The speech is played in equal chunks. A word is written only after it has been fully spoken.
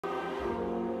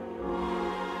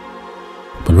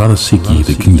But rather seek ye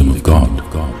the kingdom of God,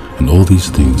 and all these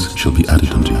things shall be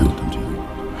added unto you.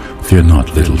 Fear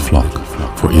not, little flock,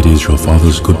 for it is your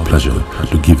Father's good pleasure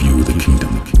to give you the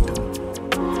kingdom.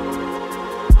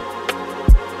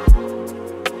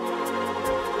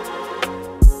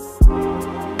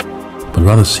 But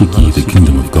rather seek ye the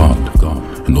kingdom of God,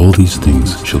 and all these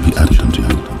things shall be added unto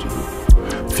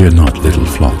you. Fear not, little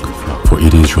flock, for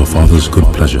it is your Father's good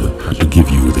pleasure to give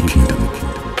you the kingdom.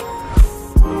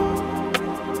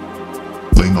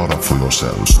 Lay not up for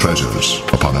yourselves treasures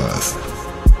upon earth,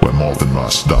 where moth and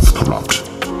rust doth corrupt,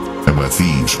 and where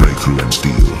thieves break through and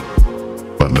steal.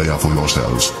 But lay up for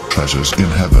yourselves treasures in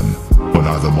heaven, where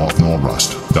neither moth nor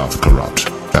rust doth corrupt,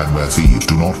 and where thieves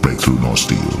do not break through nor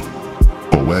steal.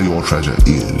 For where your treasure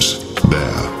is,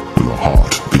 there will your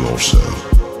heart be also.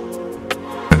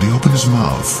 And he opened his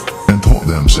mouth, and taught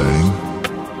them, saying,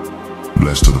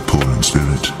 Blessed are the poor in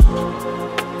spirit,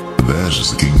 for theirs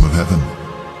is the kingdom of heaven.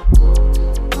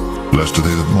 Blessed are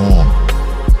they that mourn,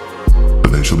 for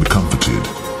they shall be comforted.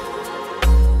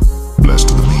 Blessed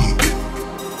are the meek,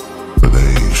 for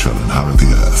they shall inherit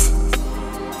the earth.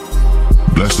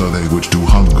 Blessed are they which do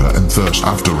hunger and thirst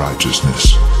after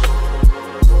righteousness,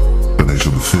 for they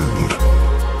shall be filled.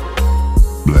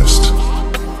 Blessed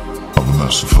are the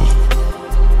merciful,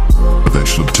 for they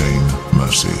shall obtain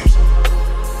mercy.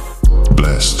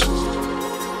 Blessed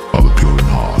are the pure in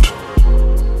heart,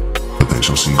 for they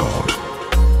shall see God.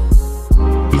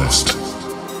 Blessed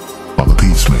are the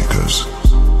peacemakers,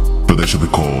 for they shall be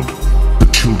called the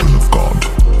children of God.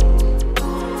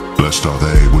 Blessed are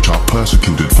they which are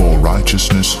persecuted for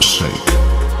righteousness' sake,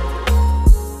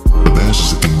 for theirs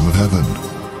is the kingdom of heaven.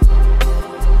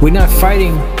 We're not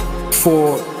fighting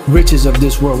for riches of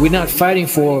this world. We're not fighting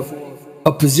for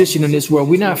a position in this world.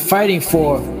 We're not fighting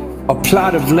for a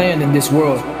plot of land in this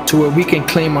world to where we can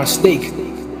claim our stake,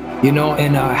 you know,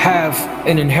 and have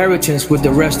an inheritance with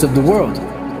the rest of the world.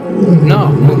 No,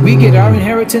 when we get our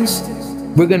inheritance,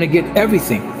 we're gonna get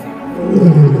everything.